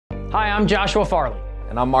Hi, I'm Joshua Farley.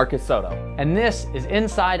 And I'm Marcus Soto. And this is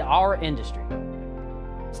Inside Our Industry.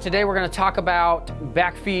 Today we're going to talk about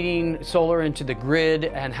backfeeding solar into the grid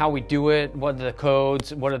and how we do it, what are the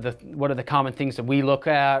codes, what are the common things that we look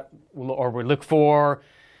at or we look for.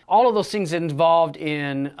 All of those things involved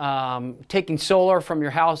in taking solar from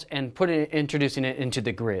your house and introducing it into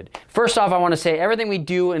the grid. First off, I want to say everything we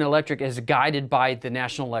do in electric is guided by the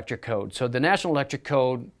National Electric Code. So the National Electric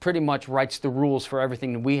Code pretty much writes the rules for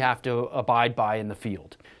everything that we have to abide by in the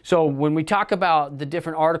field. So when we talk about the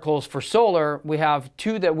different articles for solar, we have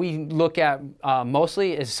two that we look at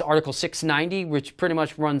mostly is Article 690, which pretty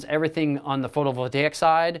much runs everything on the photovoltaic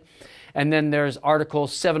side. And then there's Article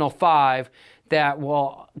 705 that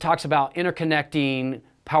talks about interconnecting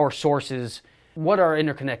power sources. What are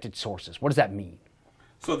interconnected sources? What does that mean?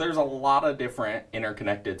 So there's a lot of different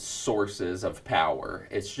interconnected sources of power.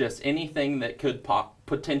 It's just anything that could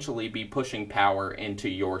potentially be pushing power into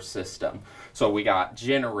your system. So we got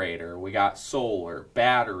generator, we got solar,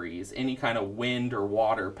 batteries, any kind of wind or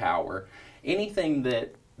water power, anything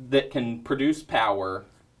that can produce power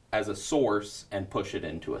as a source and push it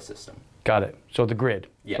into a system. Got it. So the grid,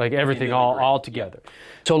 yeah, like everything all together. Yeah.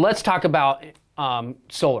 So let's talk about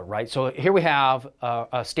solar, right? So here we have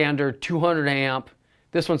a standard 200 amp.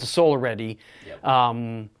 This one's a solar ready.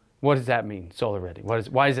 Yep. What does that mean, solar ready?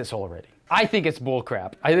 Why is it solar ready? I think it's bull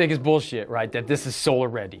crap. I think it's bullshit, right, that this is solar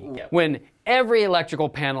ready. Yep. When every electrical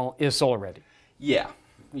panel is solar ready. Yeah.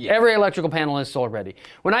 Yeah. Every electrical panel is solar ready.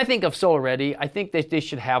 When I think of solar ready, I think that they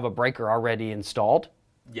should have a breaker already installed.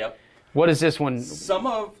 Yep. What is this one?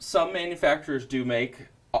 Some manufacturers do make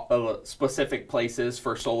specific places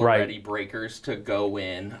for solar-ready breakers to go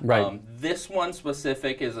in. Right. This one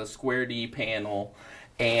specific is a square D panel,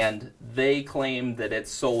 and they claim that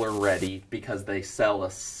it's solar-ready because they sell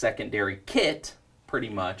a secondary kit, pretty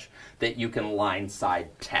much, that you can line-side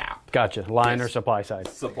tap. Gotcha. Line or supply side?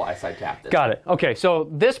 Supply-side tap. Got it. Okay, so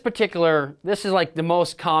this is like the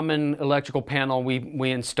most common electrical panel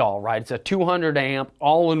we install, right? It's a 200 amp,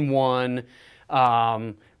 all-in-one,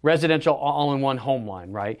 residential all-in-one home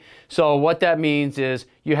line, right? So what that means is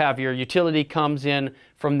you have your utility comes in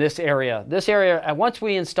from this area. This area, once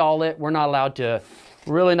we install it, we're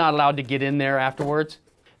really not allowed to get in there afterwards.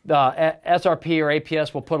 The SRP or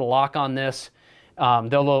APS will put a lock on this.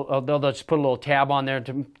 They'll just put a little tab on there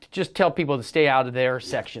to just tell people to stay out of their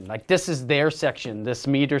section. Like this is their section, this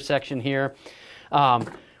meter section here.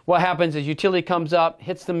 What happens is utility comes up,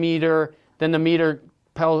 hits the meter, then the meter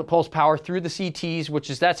pulls power through the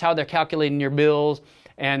CTs, that's how they're calculating your bills,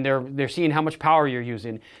 and they're seeing how much power you're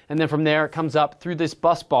using. And then from there it comes up through this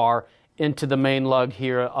bus bar into the main lug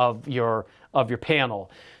here of your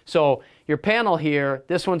panel. So your panel here,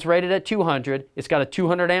 this one's rated at 200. It's got a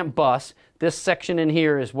 200 amp bus. This section in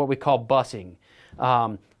here is what we call busing.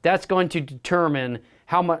 That's going to determine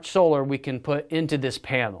how much solar we can put into this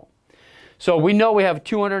panel. So we know we have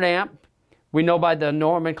 200 amp. We know by the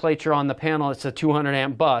nomenclature on the panel it's a 200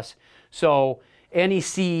 amp bus. So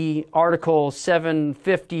NEC Article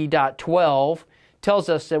 750.12 tells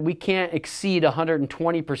us that we can't exceed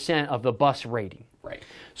 120% of the bus rating. Right.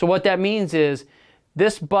 So what that means is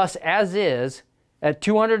this bus as is, at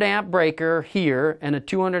 200 amp breaker here and a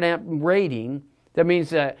 200 amp rating, that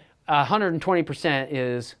means that 120%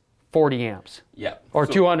 is 40 amps. Yeah. Or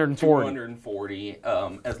so 240. 240,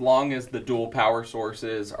 as long as the dual power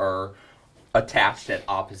sources are attached at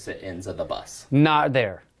opposite ends of the bus. Not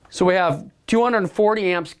there. So we have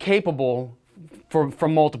 240 amps capable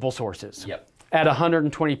from multiple sources. Yep. At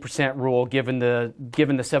 120% rule given the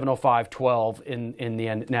 705.12 in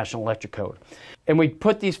the National Electric Code. And we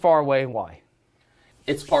put these far away, why?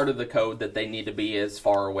 It's part of the code that they need to be as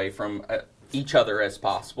far away from each other as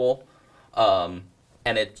possible, and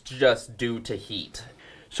it's just due to heat.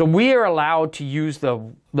 So we are allowed to use the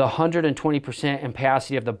 120%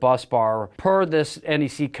 ampacity of the bus bar per this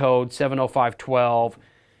NEC code 705.12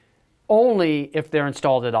 only if they're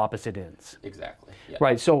installed at opposite ends. Exactly. Yeah.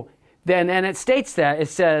 Right. So then, and it states that, it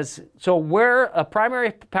says, so where a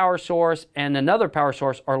primary power source and another power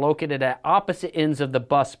source are located at opposite ends of the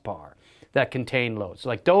bus bar that contain loads.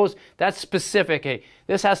 Like those, that's specific. Hey,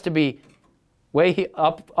 this has to be way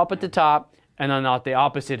up at the top and then at the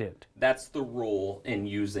opposite end. That's the rule in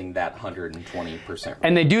using that 120% rule.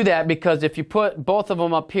 And they do that because if you put both of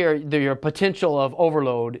them up here, your potential of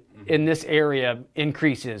overload in this area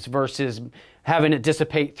increases versus having it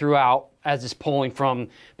dissipate throughout as it's pulling from.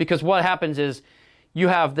 Because what happens is you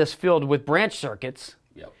have this filled with branch circuits,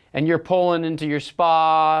 and you're pulling into your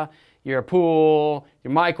spa, your pool,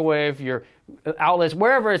 your microwave, your outlets,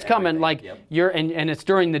 wherever it's coming, like and it's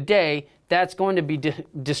during the day, that's going to be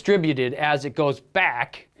distributed as it goes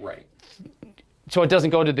back. Right. So it doesn't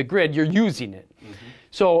go to the grid, you're using it. Mm-hmm.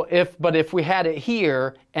 So if we had it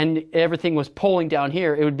here and everything was pulling down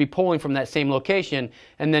here, it would be pulling from that same location,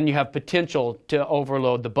 and then you have potential to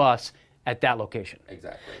overload the bus at that location.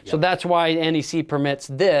 Exactly. Yep. So that's why NEC permits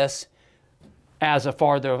this as a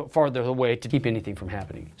farther away to keep anything from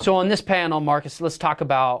happening. So on this panel, Marcus, let's talk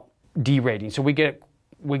about derating. So we get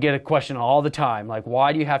a question all the time, like,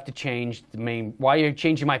 why do you have to change why are you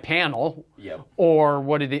changing my panel? Yep. Or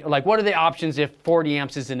what are the options if 40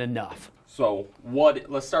 amps isn't enough? So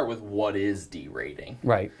let's start with what is derating.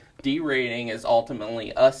 Right. Derating is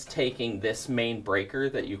ultimately us taking this main breaker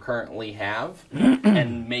that you currently have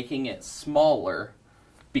and making it smaller,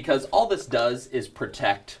 because all this does is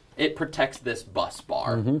protects this bus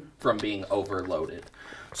bar from being overloaded.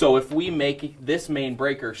 So if we make this main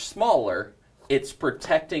breaker smaller, it's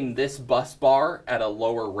protecting this bus bar at a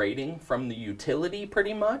lower rating from the utility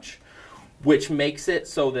pretty much, which makes it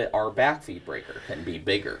so that our backfeed breaker can be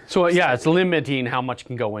bigger. So yeah, it's limiting how much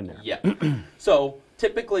can go in there. Yeah. So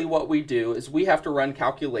typically what we do is we have to run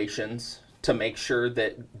calculations to make sure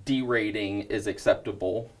that derating is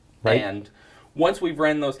acceptable. Right. And once we've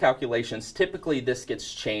run those calculations, typically this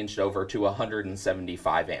gets changed over to a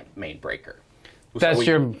 175 amp main breaker. That's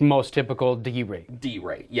your most typical derate.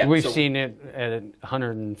 Derate, yeah. We've seen it at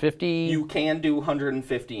 150. You can do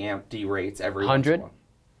 150 amp derates every 100? once in a while.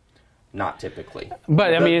 Not typically.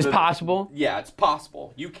 But I mean, it's possible. Yeah, it's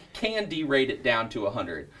possible. You can derate it down to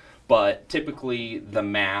 100, but typically the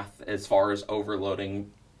math as far as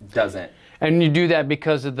overloading doesn't. And you do that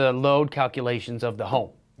because of the load calculations of the home.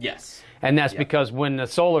 Yes. And that's because when the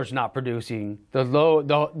solar's not producing, the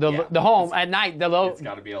home at night, the load, it's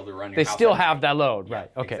got to be able to run your they house still at night. have that load, Yeah,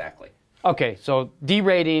 right? Okay. Exactly. Okay, so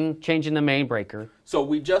derating, changing the main breaker. So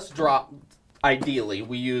we just dropped. Ideally,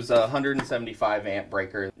 we use a 175 amp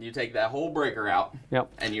breaker. You take that whole breaker out,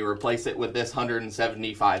 and you replace it with this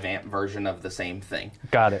 175 amp version of the same thing.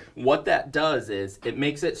 Got it. What that does is it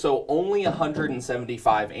makes it so only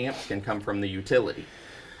 175 amps can come from the utility,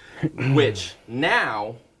 which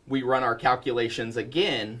now we run our calculations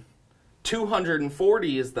again.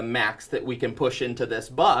 240 is the max that we can push into this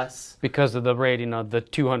bus. Because of the rating of the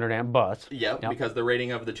 200 amp bus. Yep, because the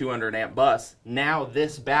rating of the 200 amp bus. Now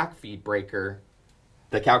this backfeed breaker,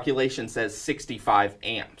 the calculation says 65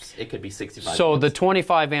 amps. It could be 65 So amps. the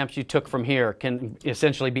 25 amps you took from here can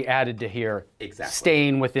essentially be added to here. Exactly.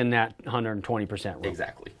 Staying within that 120% rule.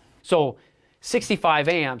 Exactly. So 65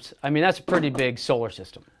 amps, I mean, that's a pretty big solar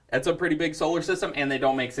system. That's a pretty big solar system, and they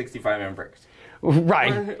don't make 65 amp breakers.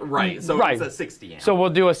 Right. Right. So right. it's a 60 amp. So we'll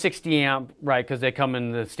do a 60 amp, right, because they come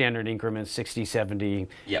in the standard increments, 60, 70,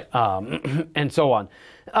 yep. And so on.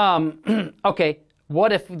 Okay,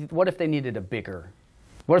 what if they needed a bigger?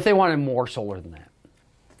 What if they wanted more solar than that?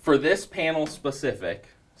 For this panel specific,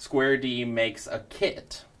 Square D makes a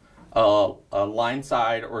kit, a line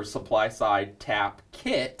side or supply side tap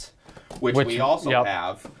kit, which we also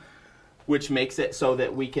have, which makes it so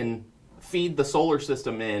that we can feed the solar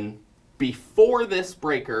system in before this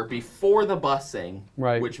breaker, before the busing,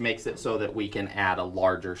 which makes it so that we can add a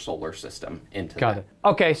larger solar system into Got it.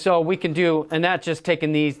 Okay, so we can do, and that's just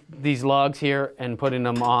taking these lugs here and putting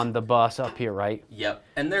them on the bus up here, right? Yep.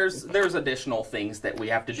 And there's additional things that we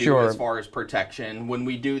have to do as far as protection. When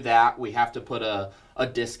we do that, we have to put a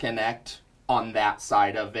disconnect on that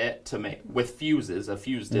side of it to make with fuses, a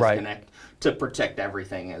fuse disconnect to protect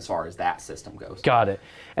everything as far as that system goes. Got it.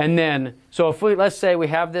 And then, so if let's say we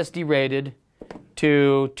have this derated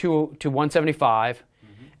to 175,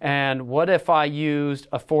 and what if I used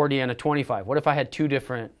a 40 and a 25? What if I had two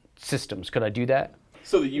different systems? Could I do that?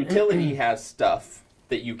 So the utility has stuff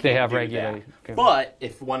that you can't do regulated. Okay. But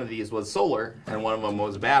if one of these was solar and one of them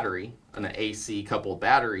was battery, an AC coupled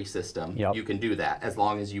battery system, you can do that as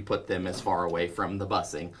long as you put them as far away from the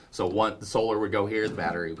busing. So the solar would go here, the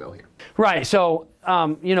battery would go here. Right. So,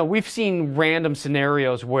 we've seen random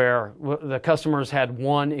scenarios where the customers had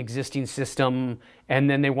one existing system and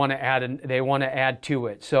then they want to add to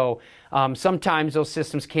it. So sometimes those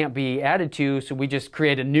systems can't be added to, so we just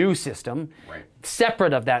create a new system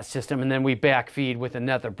separate of that system, and then we backfeed with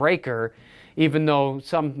another breaker, even though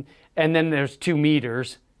and then there's 2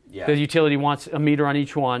 meters. Yeah. The utility wants a meter on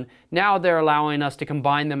each one. Now they're allowing us to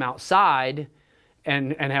combine them outside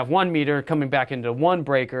and have 1 meter coming back into one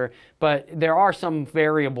breaker. But there are some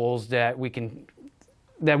variables that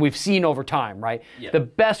we've seen over time, right? Yeah. The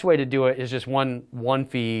best way to do it is just one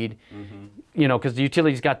feed, because the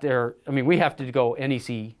utility's got we have to go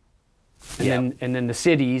NEC And then the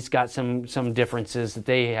cities got some differences that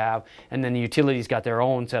they have, and then the utilities got their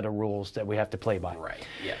own set of rules that we have to play by. Right.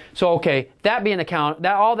 Yeah. So okay,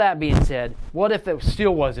 all that being said, what if it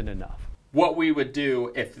still wasn't enough? What we would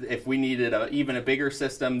do if we needed even a bigger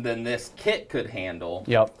system than this kit could handle,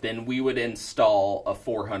 then we would install a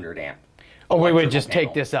 400 amp. Oh, we would just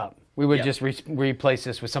take this up. We would just replace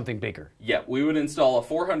this with something bigger. Yeah, we would install a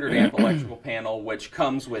 400 amp electrical panel, which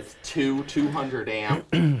comes with two 200 amp.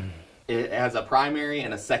 It has a primary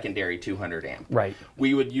and a secondary 200 amp. Right.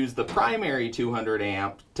 We would use the primary 200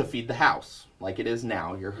 amp to feed the house, like it is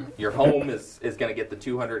now. Your home is going to get the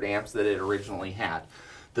 200 amps that it originally had.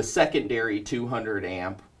 The secondary 200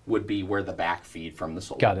 amp would be where the back feed from the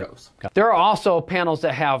solar goes. There are also panels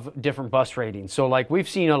that have different bus ratings. So like we've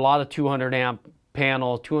seen a lot of 200 amp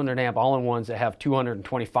panel, 200 amp all-in-ones that have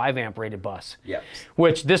 225 amp rated bus. Yep.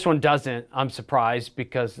 Which this one doesn't. I'm surprised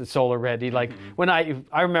because it's solar ready. Like when I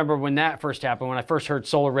remember when that first happened, when I first heard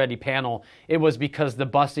solar ready panel, it was because the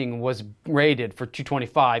busing was rated for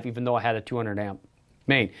 225 even though it had a 200 amp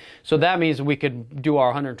main. So that means we could do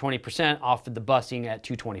our 120% off of the busing at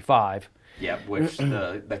 225. Yeah, which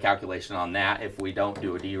the calculation on that, if we don't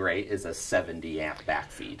do a derate, is a 70 amp back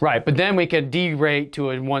feed. Right, but then we could derate to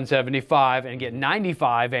a 175 and get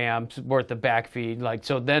 95 amps worth of back feed. Like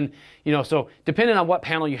so, then so depending on what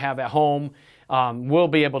panel you have at home, we'll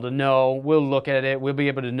be able to know. We'll look at it. We'll be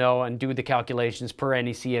able to know and do the calculations per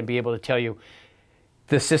NEC and be able to tell you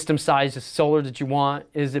the system size of solar that you want.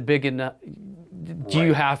 Is it big enough? Do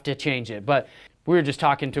you have to change it? But we were just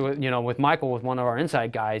talking to with Michael, with one of our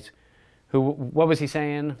inside guys. What was he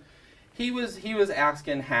saying? He was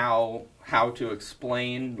asking how to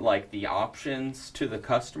explain like the options to the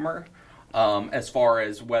customer, as far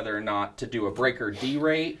as whether or not to do a breaker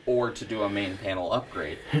derate or to do a main panel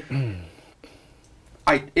upgrade.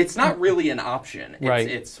 It's not really an option.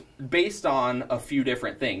 It's based on a few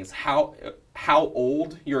different things. How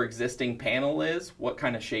old your existing panel is, what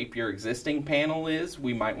kind of shape your existing panel is.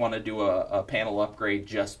 We might want to do a panel upgrade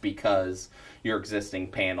just because your existing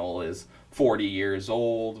panel is 40 years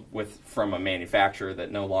old from a manufacturer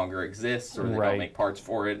that no longer exists, or they don't make parts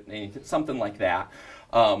for it, something like that.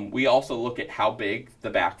 We also look at how big the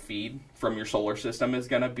back feed from your solar system is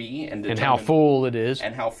going to be, and how full it is.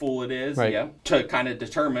 To kind of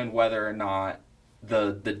determine whether or not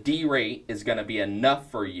the derate is going to be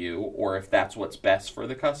enough for you, or if that's what's best for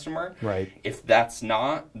the customer. Right. If that's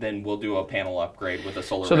not, then we'll do a panel upgrade with a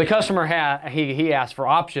solar. So the customer he asked for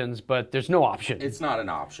options, but there's no option. It's not an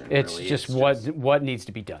option. It's really. Just what needs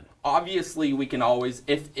to be done. Obviously, we can always,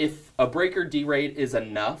 if a breaker derate is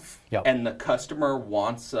enough, and the customer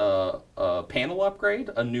wants a panel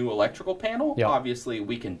upgrade, a new electrical panel, obviously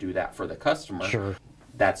we can do that for the customer. Sure.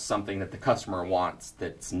 That's something that the customer wants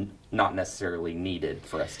that's not necessarily needed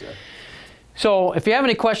for us to. So if you have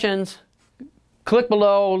any questions, click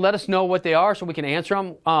below, let us know what they are so we can answer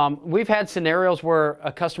them. We've had scenarios where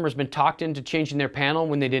a customer's been talked into changing their panel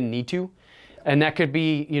when they didn't need to. And that could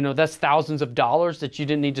be, that's thousands of dollars that you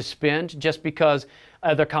didn't need to spend just because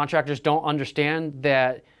other contractors don't understand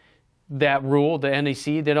that rule, the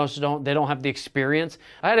NEC. They don't have the experience.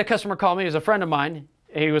 I had a customer call me. He was a friend of mine.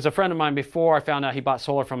 He was a friend of mine before I found out he bought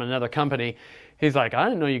solar from another company. He's like, I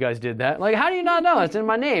didn't know you guys did that. Like, how do you not know? It's in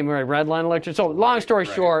my name, right? Redline Electric. So long story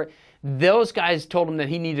short, those guys told him that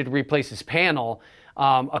he needed to replace his panel.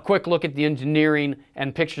 A quick look at the engineering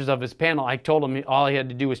and pictures of his panel. I told him all he had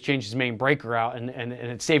to do was change his main breaker out, and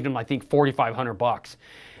it saved him, I think, $4,500.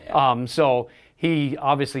 Yeah. So he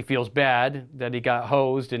obviously feels bad that he got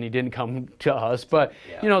hosed and he didn't come to us. But,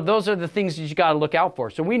 those are the things that you got to look out for.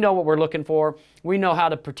 So we know what we're looking for. We know how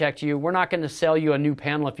to protect you. We're not going to sell you a new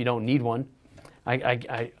panel if you don't need one.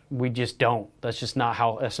 We just don't. That's not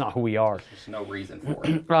who we are. There's no reason for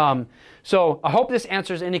it. So I hope this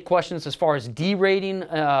answers any questions as far as derating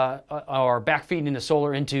or backfeeding the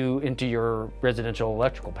solar into your residential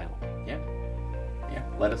electrical panel. Yeah.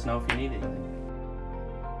 Let us know if you need anything.